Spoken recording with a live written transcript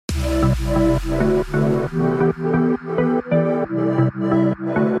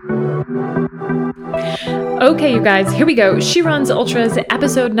Okay, you guys, here we go. She Runs Ultras,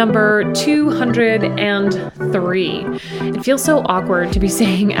 episode number 203. It feels so awkward to be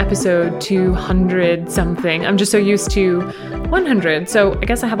saying episode 200 something. I'm just so used to 100, so I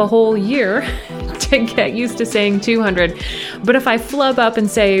guess I have a whole year to get used to saying 200. But if I flub up and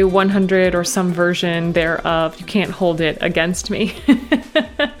say 100 or some version thereof, you can't hold it against me.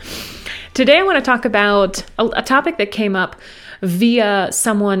 Today I want to talk about a topic that came up via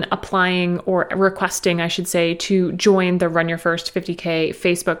someone applying or requesting, I should say, to join the Run Your First 50K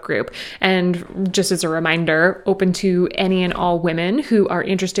Facebook group. And just as a reminder, open to any and all women who are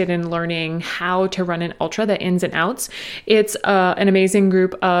interested in learning how to run an ultra, the ins and outs. It's an amazing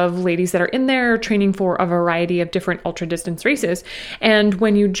group of ladies that are in there training for a variety of different ultra distance races. And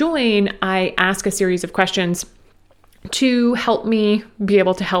when you join, I ask a series of questions to help me be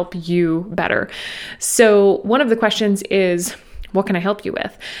able to help you better. So one of the questions is, what can I help you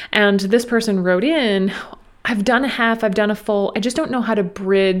with? And this person wrote in, I've done a half, I've done a full. I just don't know how to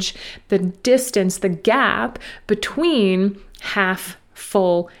bridge the distance, the gap between half,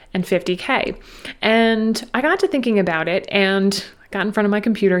 full, and 50K. And I got to thinking about it and got in front of my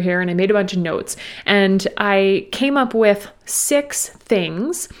computer here and I made a bunch of notes, and I came up with 6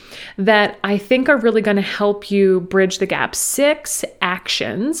 things that I think are really going to help you bridge the gap. 6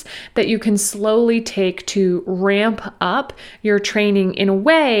 actions that you can slowly take to ramp up your training in a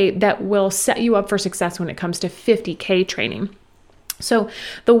way that will set you up for success when it comes to 50K training. So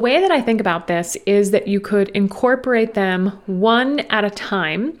the way that I think about this is that you could incorporate them one at a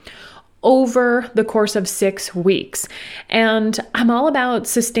time over the course of 6 weeks. And I'm all about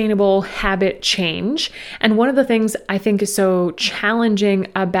sustainable habit change. And one of the things I think is so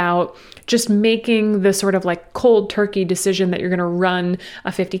challenging about just making the sort of like cold turkey decision that you're going to run a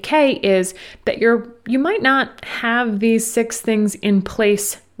 50K is that you might not have these 6 things in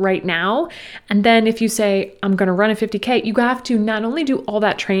place right now. And then if you say, I'm going to run a 50K, you have to not only do all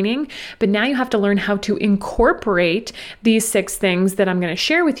that training, but now you have to learn how to incorporate these 6 things that I'm going to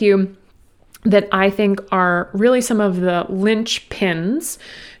share with you that I think are really some of the linchpins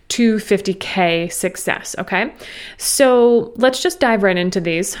to 50K success, okay? So let's just dive right into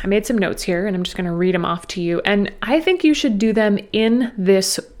these. I made some notes here and I'm just gonna read them off to you. And I think you should do them in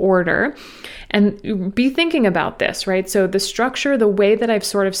this order and be thinking about this, right? So the structure, the way that I've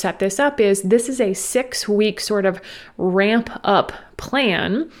sort of set this up is this is a 6-week sort of ramp up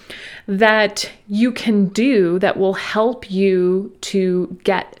plan that you can do that will help you to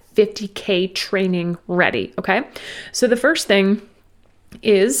get 50K training ready, okay? So the first thing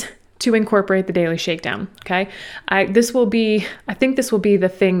is to incorporate the daily shakedown, okay? I think this will be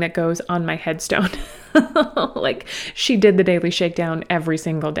the thing that goes on my headstone. Like, she did the daily shakedown every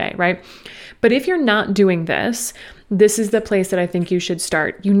single day, right? But if you're not doing this, this is the place that I think you should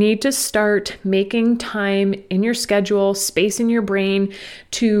start. You need to start making time in your schedule, space in your brain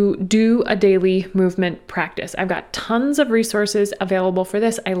to do a daily movement practice. I've got tons of resources available for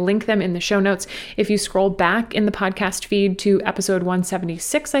this. I link them in the show notes. If you scroll back in the podcast feed to episode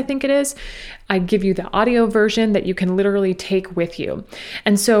 176, I think it is, I give you the audio version that you can literally take with you.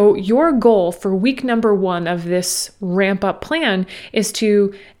 And so your goal for week number 1 of this ramp up plan is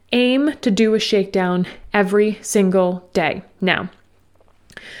to aim to do a shakedown every single day. Now,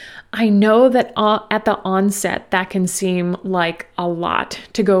 I know that at the onset, that can seem like a lot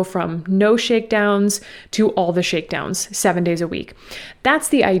to go from no shakedowns to all the shakedowns 7 days a week. That's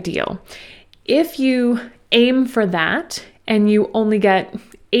the ideal. If you aim for that and you only get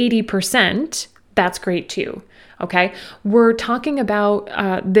 80%, that's great too. Okay, we're talking about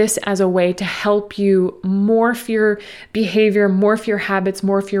this as a way to help you morph your behavior, morph your habits,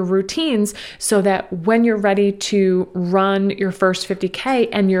 morph your routines so that when you're ready to run your first 50K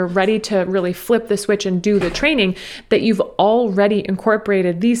and you're ready to really flip the switch and do the training, that you've already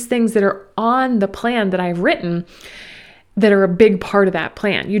incorporated these things that are on the plan that I've written that are a big part of that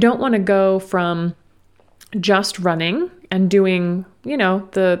plan. You don't want to go from just running and doing,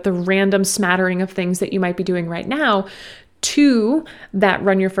 the random smattering of things that you might be doing right now to that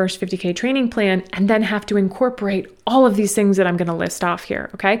Run Your First 50K training plan and then have to incorporate all of these things that I'm going to list off here,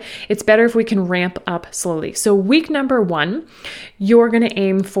 okay? It's better if we can ramp up slowly. So week number 1, you're going to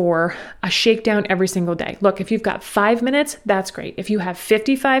aim for a shakedown every single day. Look, if you've got 5 minutes, that's great. If you have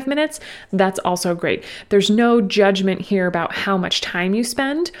 55 minutes, that's also great. There's no judgment here about how much time you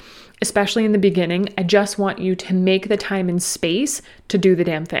spend. Especially in the beginning, I just want you to make the time and space to do the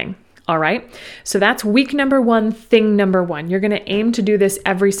damn thing. All right. So that's week number 1, thing number 1. You're going to aim to do this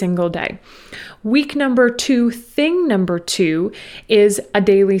every single day. Week number 2, thing number 2 is a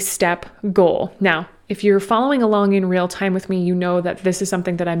daily step goal. Now, If you're following along in real time with me, you know that this is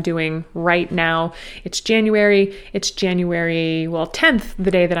something that I'm doing right now. It's January 10th,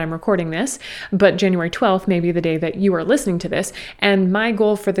 the day that I'm recording this, but January 12th may be the day that you are listening to this. And my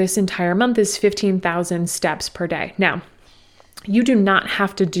goal for this entire month is 15,000 steps per day. Now, you do not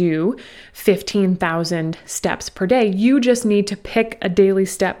have to do 15,000 steps per day. You just need to pick a daily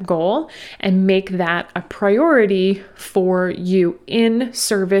step goal and make that a priority for you in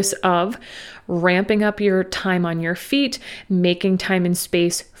service of ramping up your time on your feet, making time and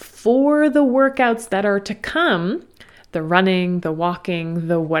space for the workouts that are to come, the running, the walking,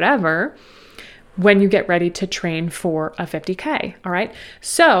 the whatever, when you get ready to train for a 50K. All right.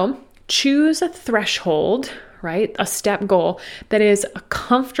 So choose a threshold, right? A step goal that is a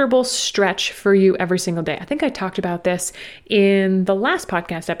comfortable stretch for you every single day. I think I talked about this in the last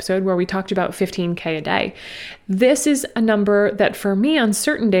podcast episode where we talked about 15K a day. This is a number that for me on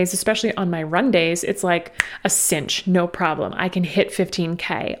certain days, especially on my run days, it's like a cinch, no problem. I can hit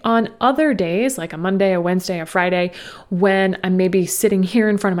 15K. On other days, like a Monday, a Wednesday, a Friday, when I'm maybe sitting here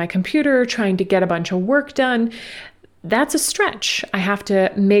in front of my computer trying to get a bunch of work done, that's a stretch. I have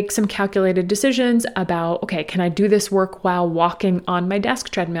to make some calculated decisions about, okay, can I do this work while walking on my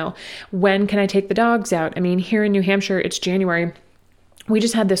desk treadmill? When can I take the dogs out? I mean, here in New Hampshire, it's January. We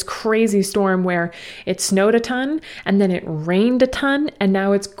just had this crazy storm where it snowed a ton and then it rained a ton and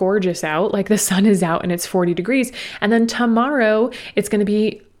now it's gorgeous out. Like the sun is out and it's 40 degrees. And then tomorrow it's going to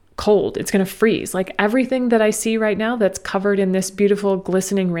be cold. It's going to freeze. Like everything that I see right now that's covered in this beautiful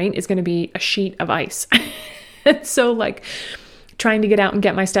glistening rain is going to be a sheet of ice. So like trying to get out and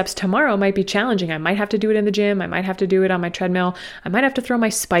get my steps tomorrow might be challenging. I might have to do it in the gym. I might have to do it on my treadmill. I might have to throw my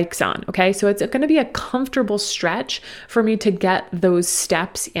spikes on. Okay. So it's going to be a comfortable stretch for me to get those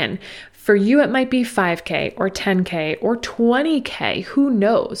steps in. For you, it might be 5K or 10K or 20K, who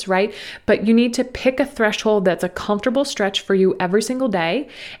knows, right? But you need to pick a threshold that's a comfortable stretch for you every single day.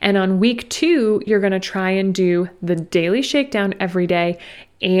 And on week 2, you're going to try and do the daily shakedown every day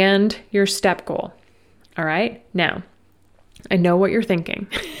and your step goal. All right. Now, I know what you're thinking.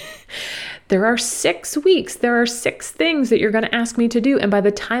 There are 6 weeks. There are 6 things that you're going to ask me to do. And by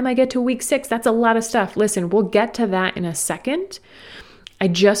the time I get to week 6, that's a lot of stuff. Listen, we'll get to that in a second. I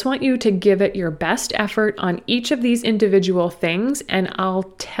just want you to give it your best effort on each of these individual things. And I'll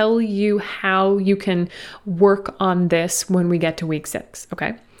tell you how you can work on this when we get to week 6.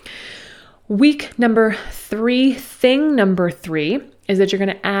 Okay. Week number 3, thing number 3 is that you're going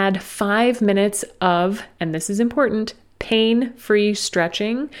to add 5 minutes of, and this is important, pain-free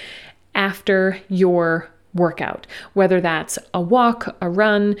stretching after your workout. Whether that's a walk, a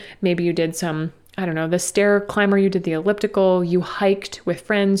run, maybe you did some, I don't know, the stair climber, you did the elliptical, you hiked with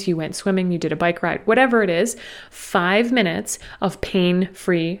friends, you went swimming, you did a bike ride, whatever it is, 5 minutes of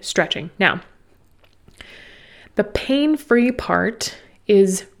pain-free stretching. Now, the pain-free part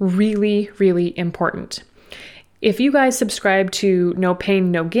is really, really important. If you guys subscribe to No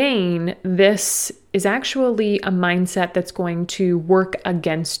Pain, No Gain, this is actually a mindset that's going to work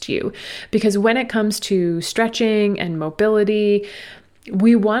against you. Because when it comes to stretching and mobility,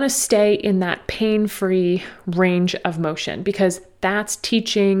 we want to stay in that pain-free range of motion because that's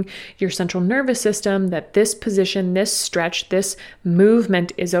teaching your central nervous system that this position, this stretch, this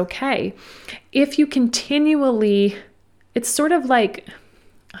movement is okay. If you continually, it's sort of like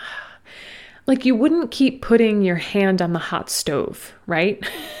you wouldn't keep putting your hand on the hot stove, right?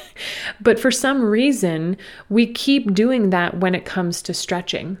 But for some reason, we keep doing that when it comes to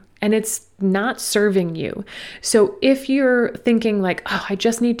stretching, and it's not serving you. So if you're thinking like, oh, I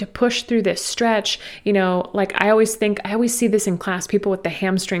just need to push through this stretch, like I always see this in class, people with the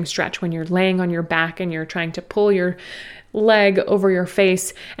hamstring stretch when you're laying on your back and you're trying to pull your leg over your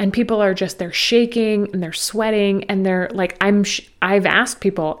face and people are just, they're shaking and they're sweating and they're like, I've asked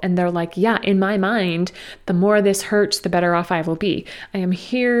people and they're like, yeah, in my mind, the more this hurts, the better off I will be. I am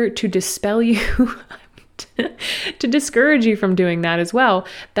here to dispel you, to discourage you from doing that as well.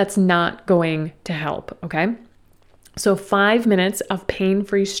 That's not going to help. Okay. So 5 minutes of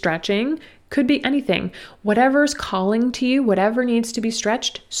pain-free stretching could be anything. Whatever's calling to you, whatever needs to be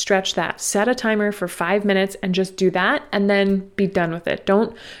stretched, stretch that. Set a timer for 5 minutes and just do that and then be done with it.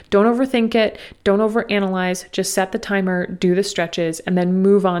 Don't overthink it. Don't overanalyze. Just set the timer, do the stretches, and then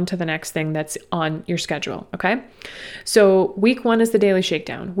move on to the next thing that's on your schedule. Okay. So week 1 is the daily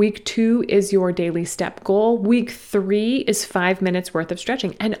shakedown. Week 2 is your daily step goal. Week 3 is 5 minutes worth of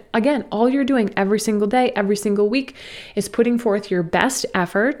stretching. And again, all you're doing every single day, every single week is putting forth your best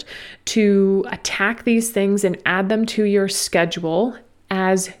effort to attack these things and add them to your schedule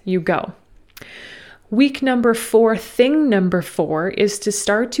as you go. week number 4, thing number 4 is to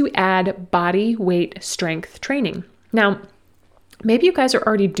start to add body weight strength training. Now, maybe you guys are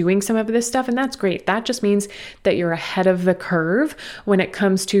already doing some of this stuff, and that's great. That just means that you're ahead of the curve when it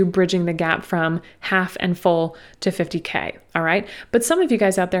comes to bridging the gap from half and full to 50K. All right. But some of you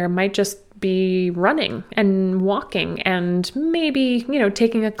guys out there might just be running and walking and maybe,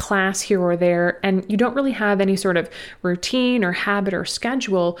 taking a class here or there, and you don't really have any sort of routine or habit or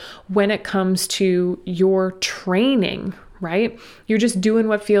schedule when it comes to your training, right? You're just doing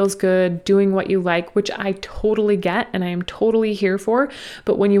what feels good, doing what you like, which I totally get and I am totally here for.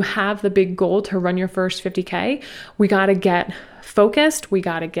 But when you have the big goal to run your first 50K, we got to get focused, we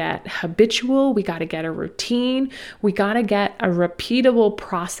got to get habitual, we got to get a routine, we got to get a repeatable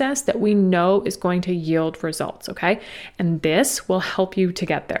process that we know is going to yield results, okay? And this will help you to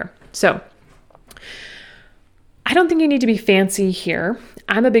get there. So I don't think you need to be fancy here.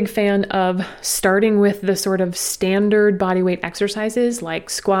 I'm a big fan of starting with the sort of standard body weight exercises like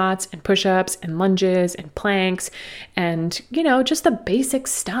squats and push-ups and lunges and planks and, just the basic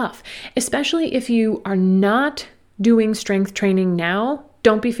stuff. Especially if you are not doing strength training now,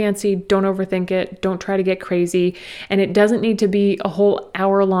 don't be fancy, don't overthink it, don't try to get crazy, and it doesn't need to be a whole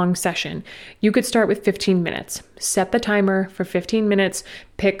hour-long session. You could start with 15 minutes. Set the timer for 15 minutes,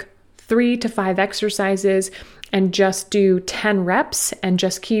 pick 3 to 5 exercises, and just do 10 reps and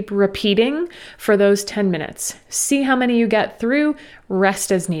just keep repeating for those 10 minutes. See how many you get through,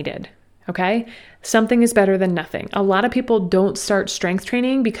 rest as needed, okay? Something is better than nothing. A lot of people don't start strength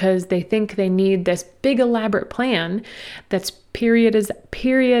training because they think they need this big elaborate plan that's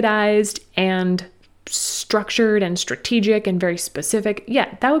periodized and structured and strategic and very specific.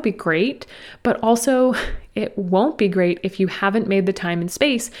 Yeah, that would be great, but also it won't be great if you haven't made the time and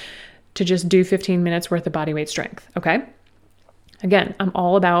space to just do 15 minutes worth of body weight strength, okay? Again, I'm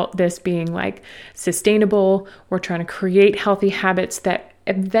all about this being like sustainable. We're trying to create healthy habits that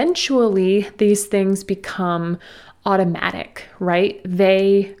eventually these things become automatic, right?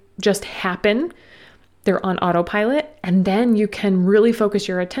 They just happen. They're on autopilot, and then you can really focus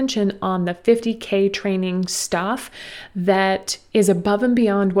your attention on the 50K training stuff that is above and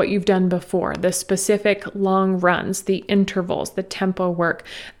beyond what you've done before, the specific long runs, the intervals, the tempo work,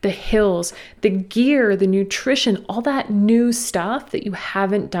 the hills, the gear, the nutrition, all that new stuff that you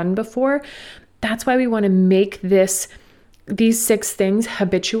haven't done before. That's why we want to make these 6 things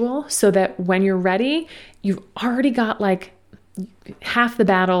habitual so that when you're ready, you've already got like half the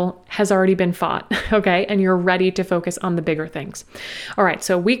battle has already been fought, okay? And you're ready to focus on the bigger things. All right,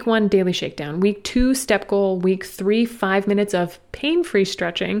 so week 1, daily shakedown. Week 2, step goal. Week 3, 5 minutes of pain-free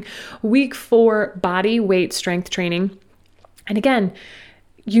stretching. Week 4, body weight strength training. And again,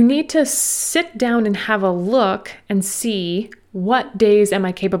 you need to sit down and have a look and see what days am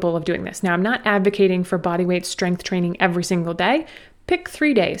I capable of doing this. Now, I'm not advocating for body weight strength training every single day. Pick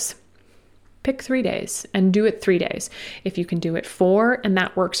 3 days. Pick 3 days and do it 3 days. If you can do it 4 and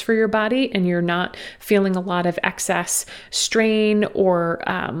that works for your body and you're not feeling a lot of excess strain or,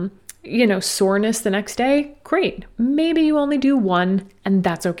 soreness the next day, great. Maybe you only do 1 and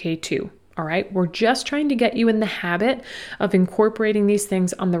that's okay too. All right. We're just trying to get you in the habit of incorporating these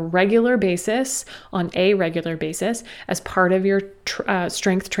things on a regular basis as part of your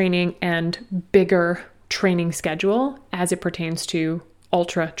strength training and bigger training schedule as it pertains to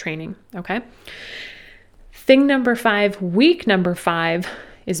ultra training, okay? Thing number 5, week number 5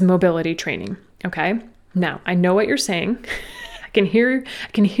 is mobility training, okay? Now, I know what you're saying. I can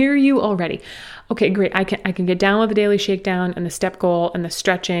hear you already. Okay, great. I can get down with the daily shakedown and the step goal and the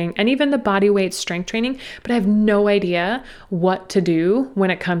stretching and even the body weight strength training, but I have no idea what to do when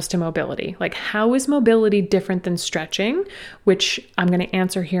it comes to mobility. Like, how is mobility different than stretching, which I'm going to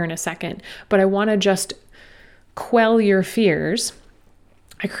answer here in a second, but I want to just quell your fears.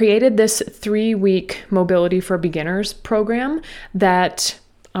 I created this 3-week mobility for beginners program that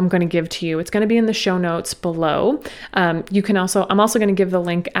I'm going to give to you. It's going to be in the show notes below. I'm also going to give the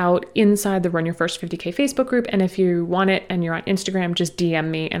link out inside the Run Your First 50K Facebook group. And if you want it and you're on Instagram, just DM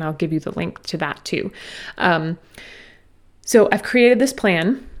me and I'll give you the link to that too. So I've created this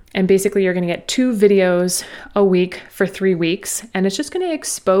plan. And basically you're going to get 2 videos a week for 3 weeks. And it's just going to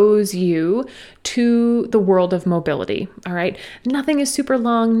expose you to the world of mobility. All right. Nothing is super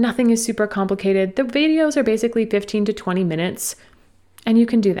long. Nothing is super complicated. The videos are basically 15 to 20 minutes. And you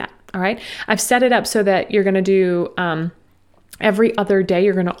can do that. All right. I've set it up so that you're going to do every other day.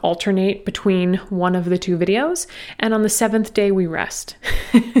 You're going to alternate between one of the 2 videos. And on the 7th day, we rest.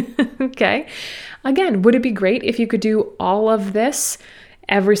 Okay. Again, would it be great if you could do all of this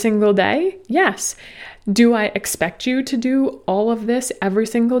every single day? Yes. Do I expect you to do all of this every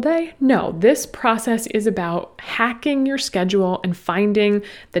single day? No, this process is about hacking your schedule and finding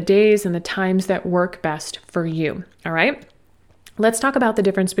the days and the times that work best for you. All right. Let's talk about the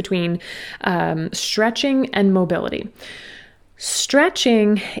difference between stretching and mobility.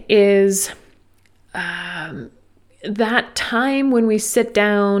 Stretching is that time when we sit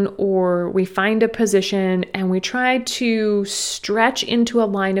down or we find a position and we try to stretch into a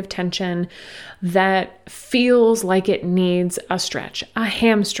line of tension that feels like it needs a stretch, a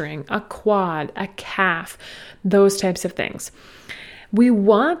hamstring, a quad, a calf, those types of things. We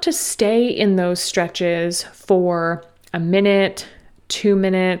want to stay in those stretches for a minute, 2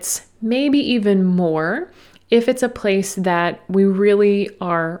 minutes, maybe even more, if it's a place that we really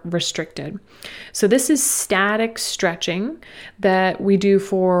are restricted. So this is static stretching that we do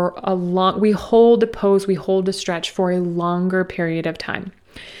for we hold a pose, we hold a stretch for a longer period of time.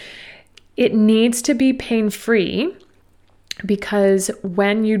 It needs to be pain-free because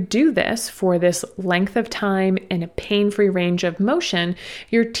when you do this for this length of time in a pain-free range of motion,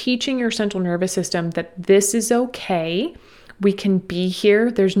 you're teaching your central nervous system that this is okay. We can be here.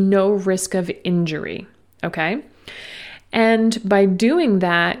 There's no risk of injury. Okay. And by doing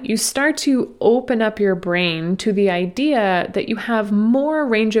that, you start to open up your brain to the idea that you have more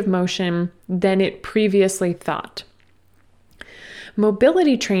range of motion than it previously thought.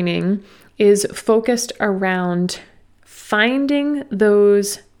 Mobility training is focused around finding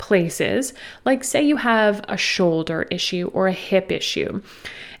those places, like say you have a shoulder issue or a hip issue.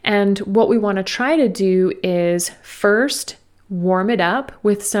 And what we want to try to do is first warm it up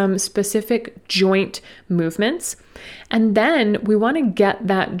with some specific joint movements. And then we want to get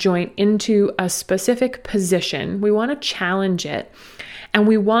that joint into a specific position. We want to challenge it. And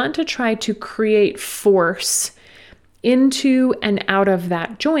we want to try to create force into and out of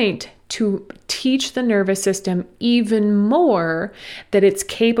that joint to teach the nervous system even more that it's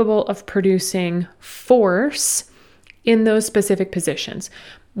capable of producing force in those specific positions.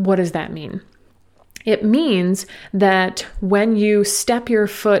 What does that mean? It means that when you step your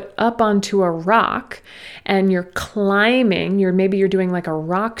foot up onto a rock and you're climbing, maybe you're doing like a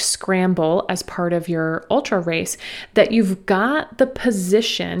rock scramble as part of your ultra race, that you've got the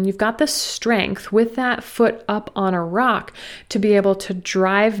position, you've got the strength with that foot up on a rock to be able to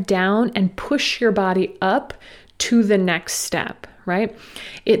drive down and push your body up to the next step, right?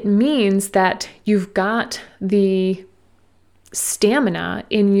 It means that you've got the stamina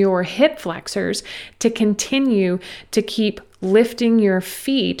in your hip flexors to continue to keep lifting your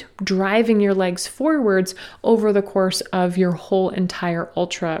feet, driving your legs forwards over the course of your whole entire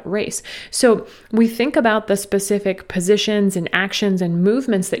ultra race. So we think about the specific positions and actions and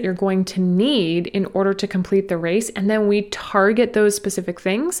movements that you're going to need in order to complete the race. And then we target those specific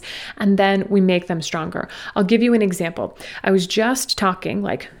things and then we make them stronger. I'll give you an example. I was just talking,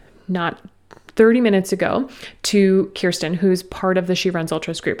 not 30 minutes ago, to Kirsten, who's part of the She Runs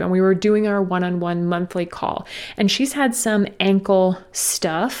Ultras group, and we were doing our one-on-one monthly call, and she's had some ankle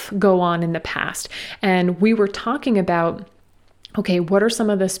stuff go on in the past, and we were talking about, okay, what are some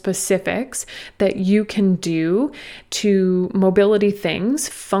of the specifics that you can do to mobility things,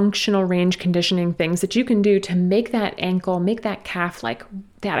 functional range conditioning things that you can do to make that ankle, make that calf, like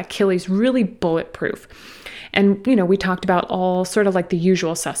that Achilles, really bulletproof. And, we talked about all sort of like the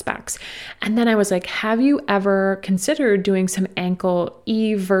usual suspects. And then I was like, have you ever considered doing some ankle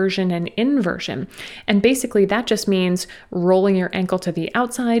eversion and inversion? And basically that just means rolling your ankle to the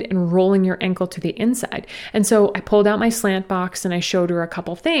outside and rolling your ankle to the inside. And so I pulled out my slant box and I showed her a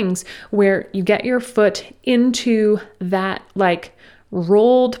couple things where you get your foot into that like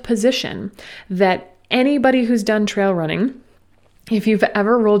rolled position that anybody who's done trail running, if you've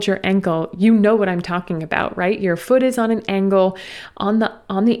ever rolled your ankle, you know what I'm talking about, right? Your foot is on an angle on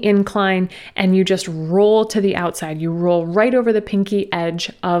the incline and you just roll to the outside. You roll right over the pinky edge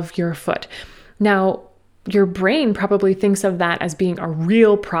of your foot. Now, your brain probably thinks of that as being a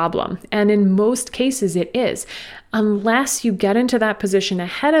real problem. And in most cases it is, unless you get into that position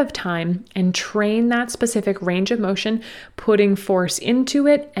ahead of time and train that specific range of motion, putting force into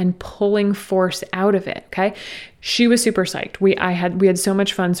it and pulling force out of it. Okay. She was super psyched. We had so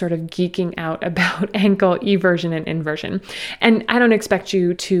much fun sort of geeking out about ankle eversion and inversion. And I don't expect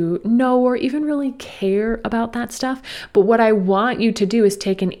you to know or even really care about that stuff. But what I want you to do is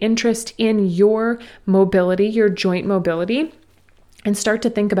take an interest in your mobility, your joint mobility, and start to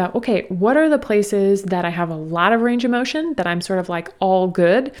think about, okay, what are the places that I have a lot of range of motion, that I'm sort of like all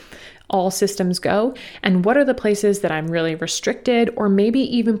good, all systems go, and what are the places that I'm really restricted, or maybe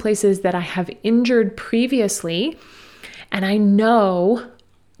even places that I have injured previously, and I know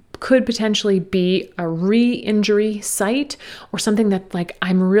could potentially be a re-injury site or something that like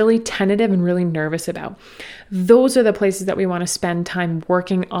I'm really tentative and really nervous about. Those are the places that we want to spend time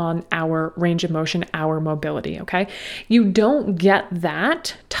working on our range of motion, our mobility, okay? You don't get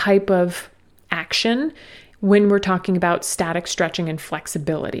that type of action when we're talking about static stretching and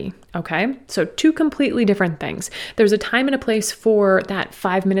flexibility, okay? So two completely different things. There's a time and a place for that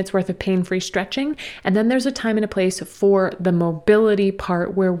 5 minutes worth of pain-free stretching, and then there's a time and a place for the mobility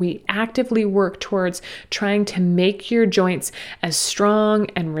part where we actively work towards trying to make your joints as strong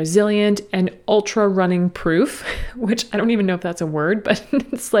and resilient and ultra running proof, which I don't even know if that's a word, but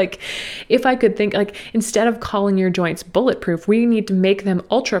it's like, if I could think like, instead of calling your joints bulletproof, we need to make them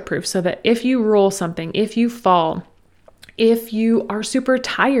ultra proof so that if you roll something, if you fall, if you are super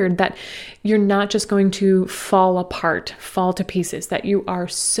tired, that you're not just going to fall apart, fall to pieces, that you are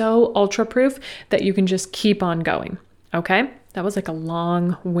so ultra proof that you can just keep on going. Okay? That was like a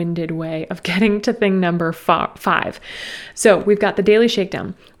long-winded way of getting to thing number 5. So we've got the daily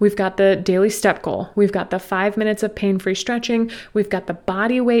shakedown. We've got the daily step goal. We've got the 5 minutes of pain-free stretching. We've got the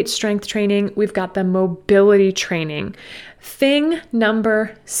body weight strength training. We've got the mobility training. Thing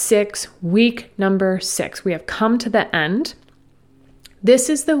number 6, week number 6. We have come to the end. This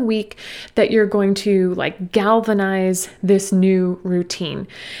is the week that you're going to like galvanize this new routine.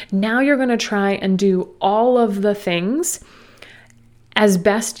 Now you're going to try and do all of the things as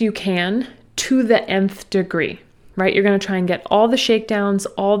best you can to the nth degree, right? You're going to try and get all the shakedowns,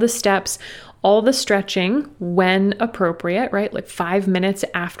 all the steps, all the stretching when appropriate, right? Like 5 minutes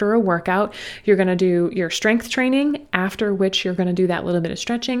after a workout, you're going to do your strength training, after which you're going to do that little bit of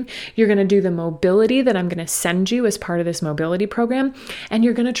stretching. You're going to do the mobility that I'm going to send you as part of this mobility program, and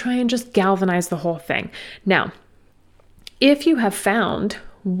you're going to try and just galvanize the whole thing. Now, if you have found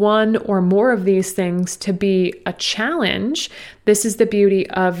one or more of these things to be a challenge, this is the beauty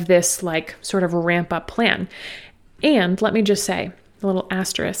of this like sort of ramp up plan. And let me just say, a little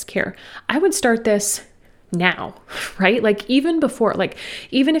asterisk here, I would start this now, right? Like even before, like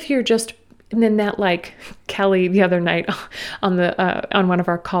even if you're just, and then that like Kelly the other night on the on one of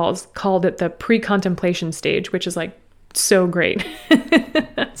our calls called it the pre-contemplation stage, which is like so great.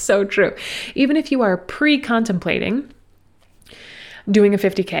 So true. Even if you are pre-contemplating doing a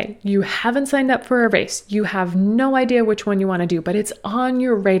 50K, you haven't signed up for a race, you have no idea which one you want to do, but it's on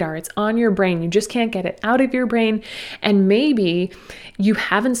your radar, it's on your brain, you just can't get it out of your brain, and maybe you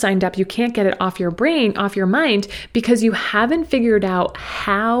haven't signed up, you can't get it off your brain, off your mind, because you haven't figured out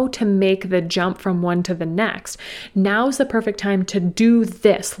how to make the jump from one to the next. Now's the perfect time to do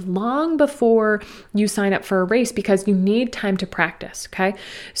this long before you sign up for a race, because you need time to practice, okay?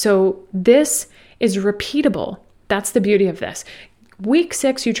 So this is repeatable. That's the beauty of this. Week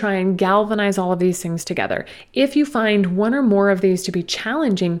 6, you try and galvanize all of these things together. If you find one or more of these to be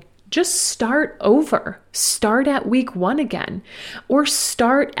challenging, just start over. Start at week 1 again, or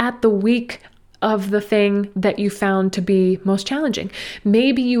start at the week of the thing that you found to be most challenging.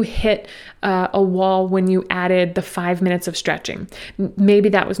 Maybe you hit a wall when you added the 5 minutes of stretching. Maybe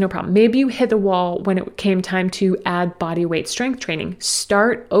that was no problem. Maybe you hit a wall when it came time to add body weight strength training.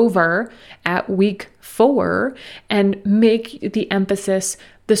 Start over at week 4 and make the emphasis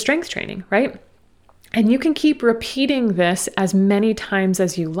the strength training, right? And you can keep repeating this as many times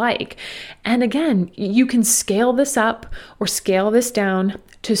as you like. And again, you can scale this up or scale this down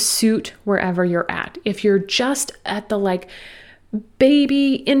to suit wherever you're at. If you're just at the like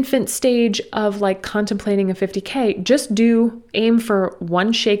baby infant stage of like contemplating a 50K, just aim for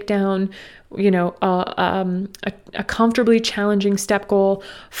 1 shakedown, a comfortably challenging step goal,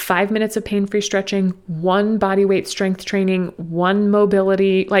 5 minutes of pain-free stretching, 1 body weight strength training, 1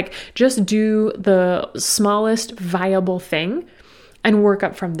 mobility, like just do the smallest viable thing and work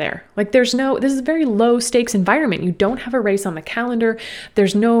up from there. Like this is a very low stakes environment. You don't have a race on the calendar.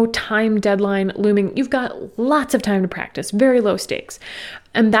 There's no time deadline looming. You've got lots of time to practice, very low stakes.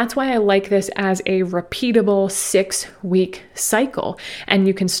 And that's why I like this as a repeatable 6-week cycle. And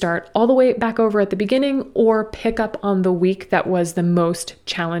you can start all the way back over at the beginning or pick up on the week that was the most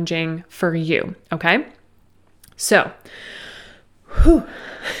challenging for you. Okay? So,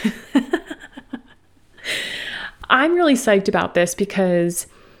 I'm really psyched about this because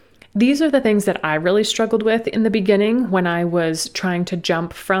these are the things that I really struggled with in the beginning when I was trying to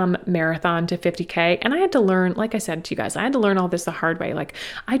jump from marathon to 50K. And I had to learn, like I said to you guys, I had to learn all this the hard way. Like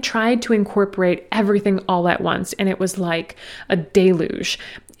I tried to incorporate everything all at once and it was like a deluge.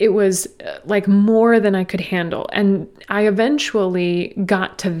 it was like more than I could handle. And I eventually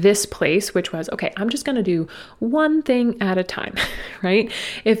got to this place, which was, okay, I'm just going to do one thing at a time, right?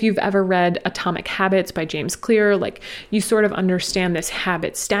 If you've ever read Atomic Habits by James Clear, like you sort of understand this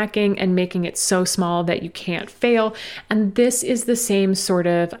habit stacking and making it so small that you can't fail. And this is the same sort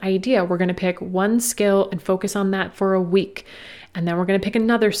of idea. We're going to pick one skill and focus on that for a week. And then we're going to pick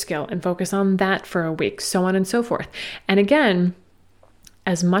another skill and focus on that for a week, so on and so forth. And again,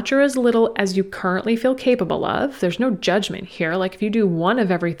 as much or as little as you currently feel capable of, there's no judgment here. Like if you do one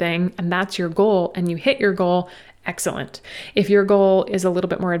of everything and that's your goal and you hit your goal, excellent. If your goal is a little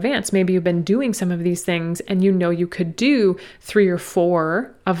bit more advanced, maybe you've been doing some of these things and you know you could do 3 or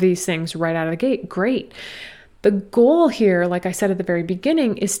 4 of these things right out of the gate, great. The goal here, like I said at the very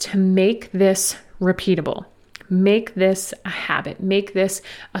beginning, is to make this repeatable. Make this a habit, make this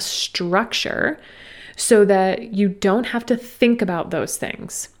a structure so that you don't have to think about those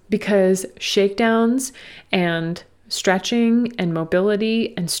things, because shakedowns and stretching and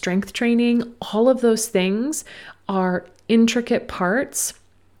mobility and strength training, all of those things are intricate parts,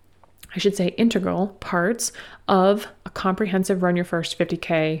 I should say integral parts of a comprehensive Run Your First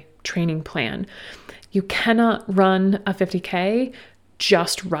 50K training plan. You cannot run a 50K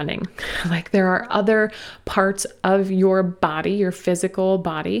just running. Like there are other parts of your body, your physical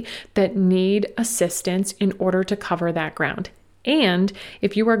body, that need assistance in order to cover that ground. And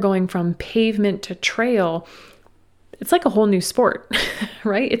if you are going from pavement to trail, it's like a whole new sport,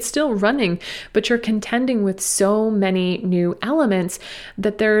 right? It's still running, but you're contending with so many new elements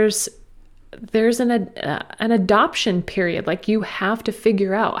that there's an adoption period. Like you have to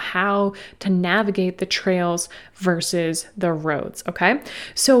figure out how to navigate the trails versus the roads. Okay.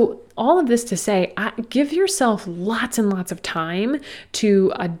 So all of this to say, give yourself lots and lots of time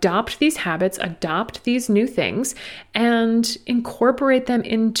to adopt these habits, adopt these new things, and incorporate them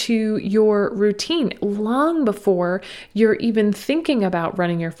into your routine long before you're even thinking about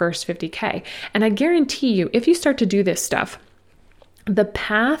running your first 50K. And I guarantee you, if you start to do this stuff, the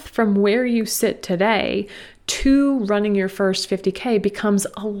path from where you sit today to running your first 50K becomes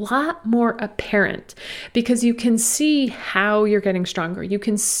a lot more apparent, because you can see how you're getting stronger. You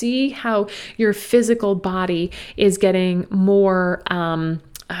can see how your physical body is getting more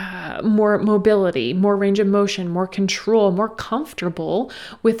mobility, more range of motion, more control, more comfortable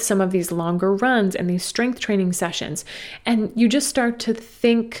with some of these longer runs and these strength training sessions. And you just start to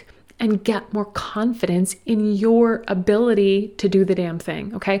think and get more confidence in your ability to do the damn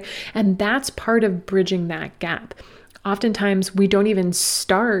thing, okay? And that's part of bridging that gap. Oftentimes, we don't even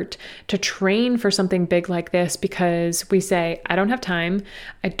start to train for something big like this because we say, I don't have time.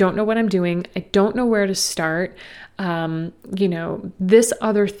 I don't know what I'm doing. I don't know where to start. This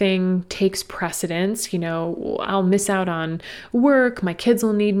other thing takes precedence. I'll miss out on work. My kids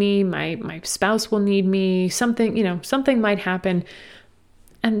will need me. My spouse will need me. Something might happen.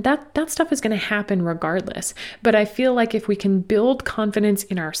 And that stuff is going to happen regardless. But I feel like if we can build confidence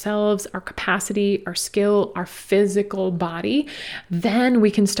in ourselves, our capacity, our skill, our physical body, then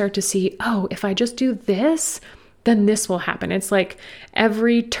we can start to see, oh, if I just do this, then this will happen. It's like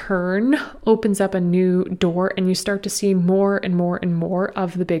every turn opens up a new door and you start to see more and more and more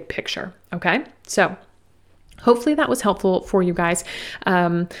of the big picture. Okay. So hopefully that was helpful for you guys.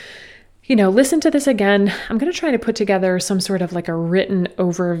 Listen to this again. I'm going to try to put together some sort of like a written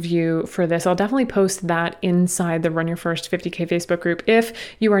overview for this. I'll definitely post that inside the Run Your First 50K Facebook group. If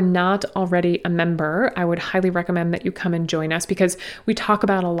you are not already a member, I would highly recommend that you come and join us, because we talk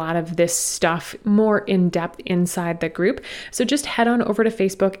about a lot of this stuff more in depth inside the group. So just head on over to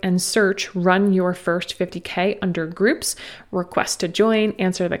Facebook and search Run Your First 50K under groups, request to join,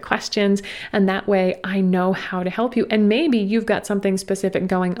 answer the questions, and that way I know how to help you. And maybe you've got something specific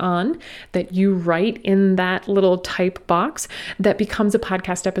going on that you write in that little type box that becomes a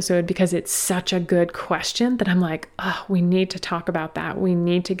podcast episode, because it's such a good question that I'm like, oh, we need to talk about that. We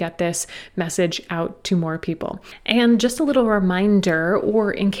need to get this message out to more people. And just a little reminder,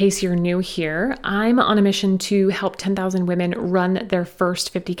 or in case you're new here, I'm on a mission to help 10,000 women run their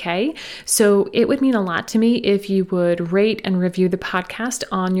first 50K. So it would mean a lot to me if you would rate and review the podcast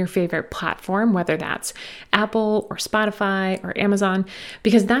on your favorite platform, whether that's Apple or Spotify or Amazon,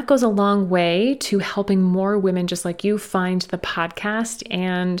 because that goes a long long way to helping more women just like you find the podcast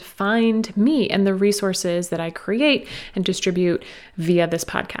and find me and the resources that I create and distribute via this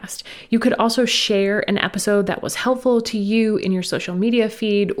podcast. You could also share an episode that was helpful to you in your social media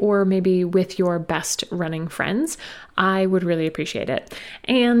feed or maybe with your best running friends. I would really appreciate it.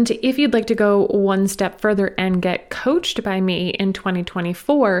 And if you'd like to go one step further and get coached by me in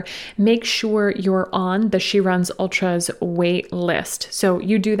 2024, make sure you're on the She Runs Ultras wait list. So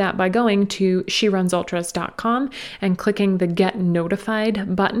you do that by going to sherunsultras.com and clicking the Get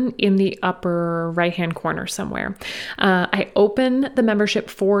Notified button in the upper right-hand corner somewhere. I open the membership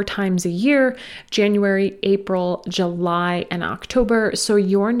 4 times a year, January, April, July, and October. So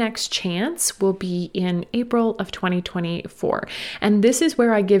your next chance will be in April of 2024. And this is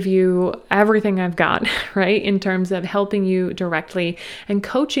where I give you everything I've got, right? In terms of helping you directly and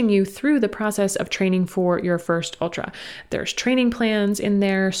coaching you through the process of training for your first ultra. There's training plans in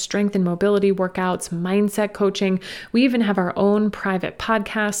there, strength and mobility workouts, mindset coaching. We even have our own private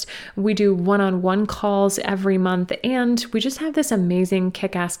podcast. We do one-on-one calls every month, and we just have this amazing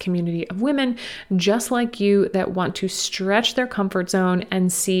kick-ass community of women just like you that want to stretch their comfort zone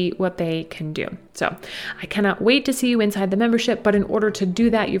and see what they can do. So I cannot wait to see you inside the membership, but in order to do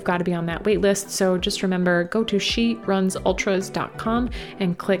that, you've got to be on that wait list. So just remember, go to sherunsultras.com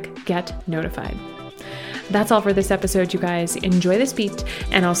and click Get Notified. That's all for this episode, you guys. Enjoy this beat,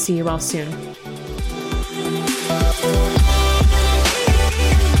 and I'll see you all soon.